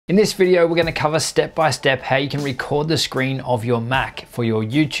In this video, we're going to cover step by step how you can record the screen of your Mac for your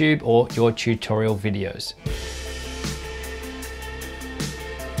YouTube or your tutorial videos.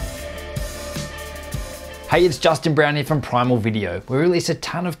 Hey, it's Justin Brown here from Primal Video. We release a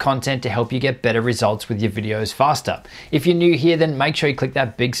ton of content to help you get better results with your videos faster. If you're new here, then make sure you click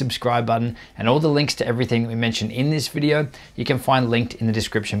that big subscribe button, and all the links to everything we mentioned in this video, you can find linked in the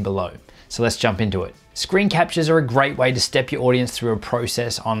description below. So let's jump into it. Screen captures are a great way to step your audience through a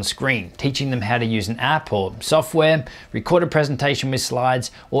process on screen, teaching them how to use an app or software, record a presentation with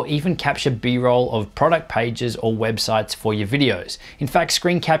slides, or even capture B-roll of product pages or websites for your videos. In fact,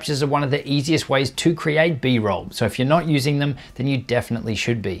 screen captures are one of the easiest ways to create B-roll, so if you're not using them, then you definitely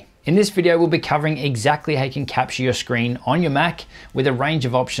should be. In this video, we'll be covering exactly how you can capture your screen on your Mac with a range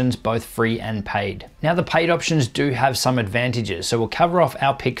of options, both free and paid. Now, the paid options do have some advantages, so we'll cover off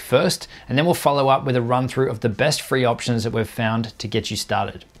our pick first, and then we'll follow up with a run through of the best free options that we've found to get you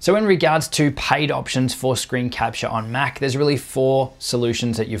started. So in regards to paid options for screen capture on Mac, there's really four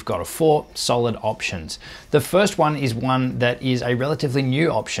solutions that you've got, or four solid options. The first one is one that is a relatively new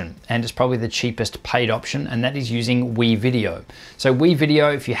option, and it's probably the cheapest paid option, and that is using WeVideo. So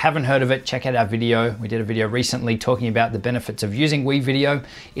WeVideo, if you haven't heard of it, check out our video. We did a video recently talking about the benefits of using WeVideo.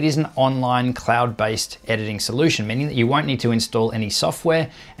 It is an online cloud-based editing solution, meaning that you won't need to install any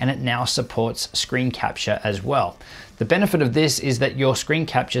software, and it now supports screen capture as well. The benefit of this is that your screen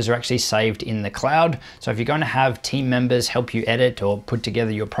captures are actually saved in the cloud. So if you're going to have team members help you edit or put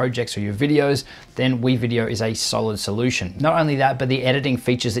together your projects or your videos, then WeVideo is a solid solution. Not only that, but the editing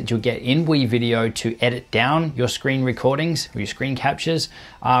features that you'll get in WeVideo to edit down your screen recordings or your screen captures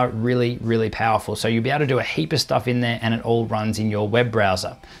are really, really powerful. So you'll be able to do a heap of stuff in there, and it all runs in your web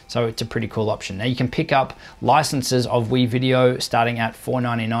browser. So it's a pretty cool option. Now you can pick up licenses of WeVideo starting at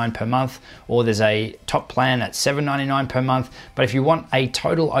 $4.99 per month, or there's a top plan at $7.99 per month. But if you want a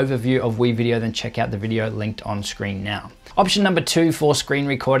total overview of WeVideo, then check out the video linked on screen now. Option number two for screen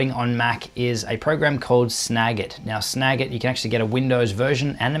recording on Mac is a program called Snagit. Now Snagit, you can actually get a Windows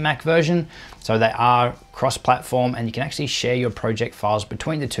version and a Mac version. So they are cross-platform, and you can actually share your project files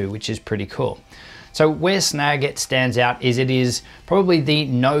between the two, which is pretty cool. So where Snagit stands out is it is probably the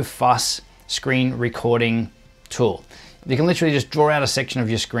no fuss screen recording tool. You can literally just draw out a section of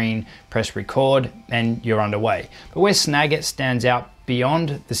your screen, press record, and you're underway. But where Snagit stands out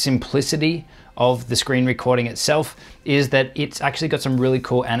beyond the simplicity of the screen recording itself is that it's actually got some really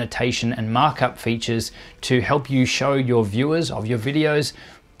cool annotation and markup features to help you show your viewers of your videos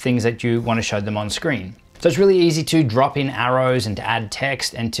things that you want to show them on screen. So it's really easy to drop in arrows and to add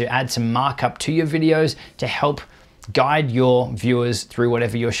text and to add some markup to your videos to help guide your viewers through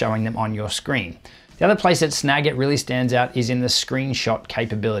whatever you're showing them on your screen. The other place that Snagit really stands out is in the screenshot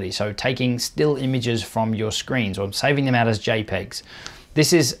capability. So taking still images from your screens or saving them out as JPEGs.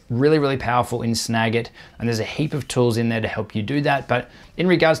 This is really, really powerful in Snagit, and there's a heap of tools in there to help you do that. But in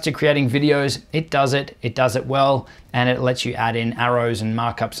regards to creating videos, it does it well, and it lets you add in arrows and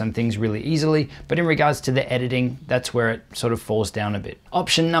markups and things really easily. But in regards to the editing, that's where it sort of falls down a bit.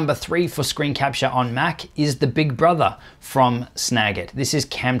 Option number three for screen capture on Mac is the big brother from Snagit. This is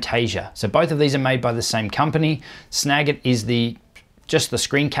Camtasia. So both of these are made by the same company. Snagit is just the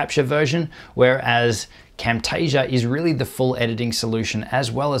screen capture version, whereas Camtasia is really the full editing solution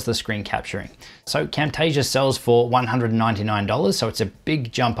as well as the screen capturing. So Camtasia sells for $199, so it's a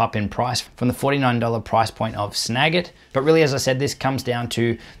big jump up in price from the $49 price point of Snagit. But really, as I said, this comes down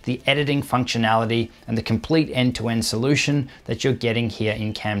to the editing functionality and the complete end-to-end solution that you're getting here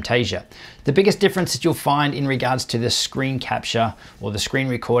in Camtasia. The biggest difference that you'll find in regards to the screen capture or the screen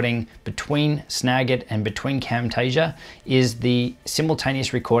recording between Snagit and between Camtasia is the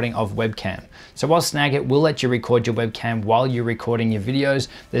simultaneous recording of webcam. So while Snagit will let you record your webcam while you're recording your videos,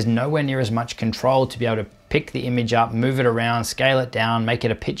 there's nowhere near as much control to be able to pick the image up, move it around, scale it down, make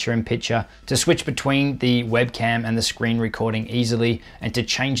it a picture-in-picture, to switch between the webcam and the screen recording easily, and to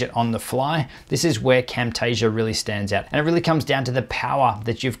change it on the fly. This is where Camtasia really stands out. And it really comes down to the power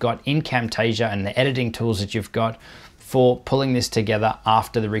that you've got in Camtasia and the editing tools that you've got for pulling this together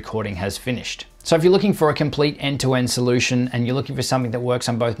after the recording has finished. So if you're looking for a complete end-to-end solution and you're looking for something that works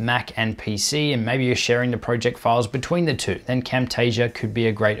on both Mac and PC, and maybe you're sharing the project files between the two, then Camtasia could be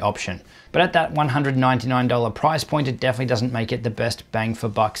a great option. But at that $199 price point, it definitely doesn't make it the best bang for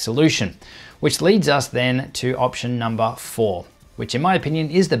buck solution, which leads us then to option number four, which in my opinion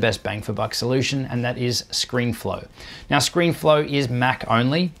is the best bang for buck solution, and that is ScreenFlow. Now ScreenFlow is Mac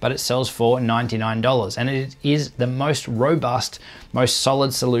only, but it sells for $99, and it is the most robust, most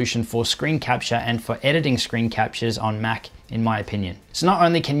solid solution for screen capture and for editing screen captures on Mac in my opinion. So not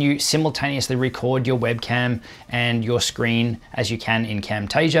only can you simultaneously record your webcam and your screen as you can in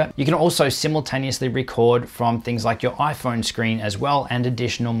Camtasia, you can also simultaneously record from things like your iPhone screen as well, and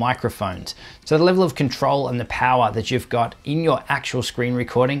additional microphones. So the level of control and the power that you've got in your actual screen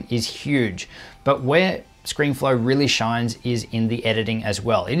recording is huge. But where ScreenFlow really shines is in the editing as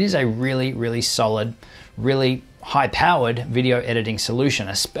well. It is a really solid, really high-powered video editing solution,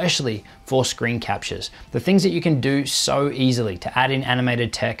 especially for screen captures. The things that you can do so easily to add in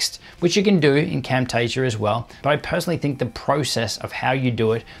animated text, which you can do in Camtasia as well. But I personally think the process of how you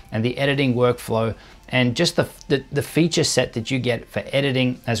do it and the editing workflow and just the feature set that you get for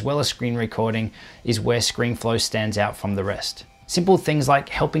editing as well as screen recording is where ScreenFlow stands out from the rest. Simple things like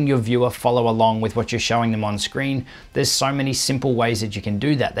helping your viewer follow along with what you're showing them on screen. There's so many simple ways that you can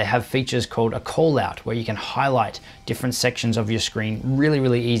do that. They have features called a call out where you can highlight different sections of your screen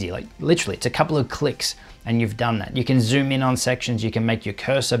really easy. Like literally, it's a couple of clicks and you've done that. You can zoom in on sections, you can make your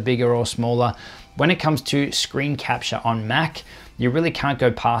cursor bigger or smaller. When it comes to screen capture on Mac, you really can't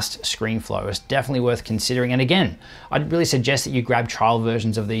go past ScreenFlow. It's definitely worth considering. And again, I'd really suggest that you grab trial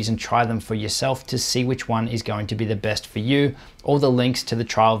versions of these and try them for yourself to see which one is going to be the best for you. All the links to the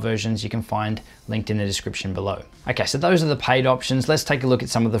trial versions you can find linked in the description below. Okay, so those are the paid options. Let's take a look at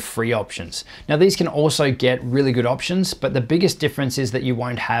some of the free options. Now these can also get really good options, but the biggest difference is that you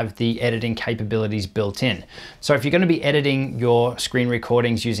won't have the editing capabilities built in. So if you're going to be editing your screen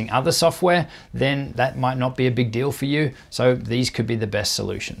recordings using other software, then that might not be a big deal for you. So these could be the best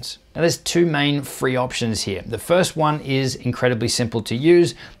solutions. Now there's two main free options here. The first one is incredibly simple to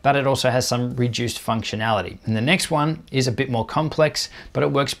use, but it also has some reduced functionality. And the next one is a bit more complex, but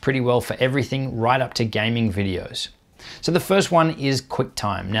it works pretty well for everything right up to gaming videos. So the first one is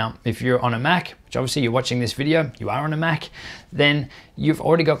QuickTime. Now, if you're on a Mac, which obviously you're watching this video, you are on a Mac, then you've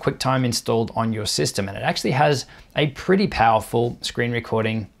already got QuickTime installed on your system. And it actually has a pretty powerful screen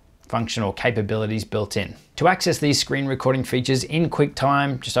recording functional capabilities built in. To access these screen recording features in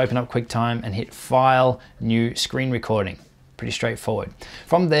QuickTime, just open up QuickTime and hit File, New Screen Recording. Pretty straightforward.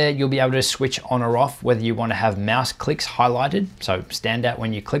 From there, you'll be able to switch on or off whether you want to have mouse clicks highlighted, so stand out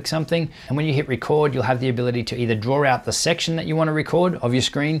when you click something. And when you hit record, you'll have the ability to either draw out the section that you want to record of your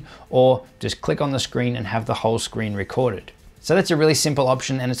screen, or just click on the screen and have the whole screen recorded. So that's a really simple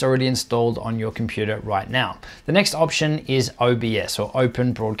option and it's already installed on your computer right now. The next option is OBS, or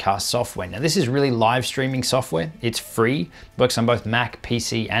Open Broadcast Software. Now this is really live streaming software. It's free, works on both Mac,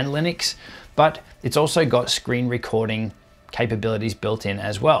 PC and Linux, but it's also got screen recording capabilities built in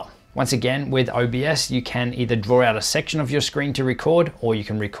as well. Once again, with OBS, you can either draw out a section of your screen to record, or you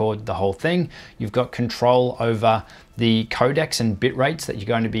can record the whole thing. You've got control over the codecs and bit rates that you're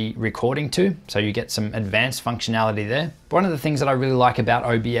going to be recording to, so you get some advanced functionality there. But one of the things that I really like about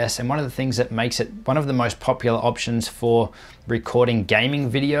OBS, and one of the things that makes it one of the most popular options for recording gaming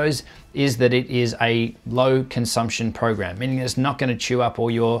videos, is that it is a low consumption program, meaning it's not going to chew up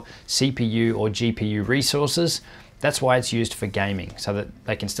all your CPU or GPU resources. That's why it's used for gaming, so that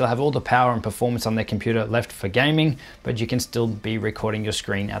they can still have all the power and performance on their computer left for gaming, but you can still be recording your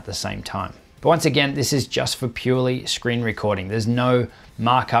screen at the same time. But once again, this is just for purely screen recording. There's no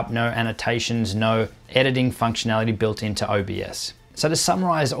markup, no annotations, no editing functionality built into OBS. So to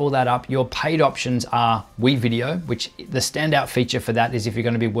summarize all that up, your paid options are WeVideo, which the standout feature for that is if you're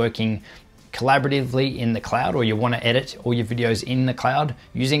going to be working collaboratively in the cloud, or you want to edit all your videos in the cloud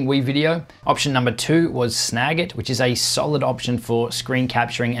using WeVideo. Option number 2 was Snagit, which is a solid option for screen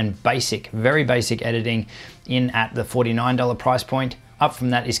capturing and basic, very basic editing in at the $49 price point. Up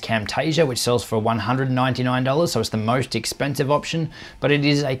from that is Camtasia, which sells for $199, so it's the most expensive option, but it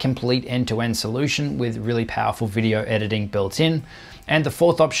is a complete end-to-end solution with really powerful video editing built in. And the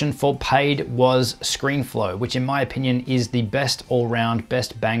fourth option for paid was ScreenFlow, which in my opinion is the best all-round,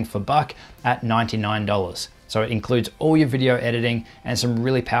 best bang for buck at $99. So it includes all your video editing and some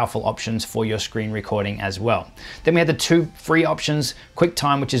really powerful options for your screen recording as well. Then we had the two free options,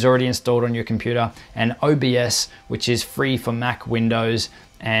 QuickTime, which is already installed on your computer, and OBS, which is free for Mac, Windows,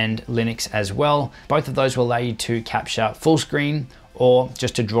 and Linux as well. Both of those will allow you to capture full screen, or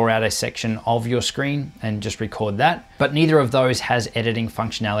just to draw out a section of your screen and just record that. But neither of those has editing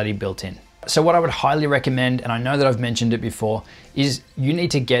functionality built in. So what I would highly recommend, and I know that I've mentioned it before, is you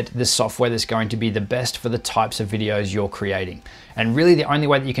need to get the software that's going to be the best for the types of videos you're creating. And really the only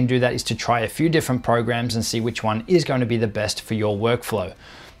way that you can do that is to try a few different programs and see which one is going to be the best for your workflow.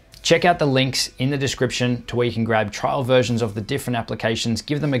 Check out the links in the description to where you can grab trial versions of the different applications,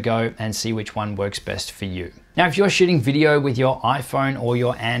 give them a go and see which one works best for you. Now, if you're shooting video with your iPhone or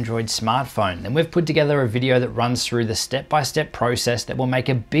your Android smartphone, then we've put together a video that runs through the step-by-step process that will make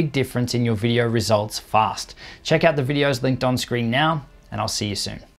a big difference in your video results fast. Check out the videos linked on screen now, and I'll see you soon.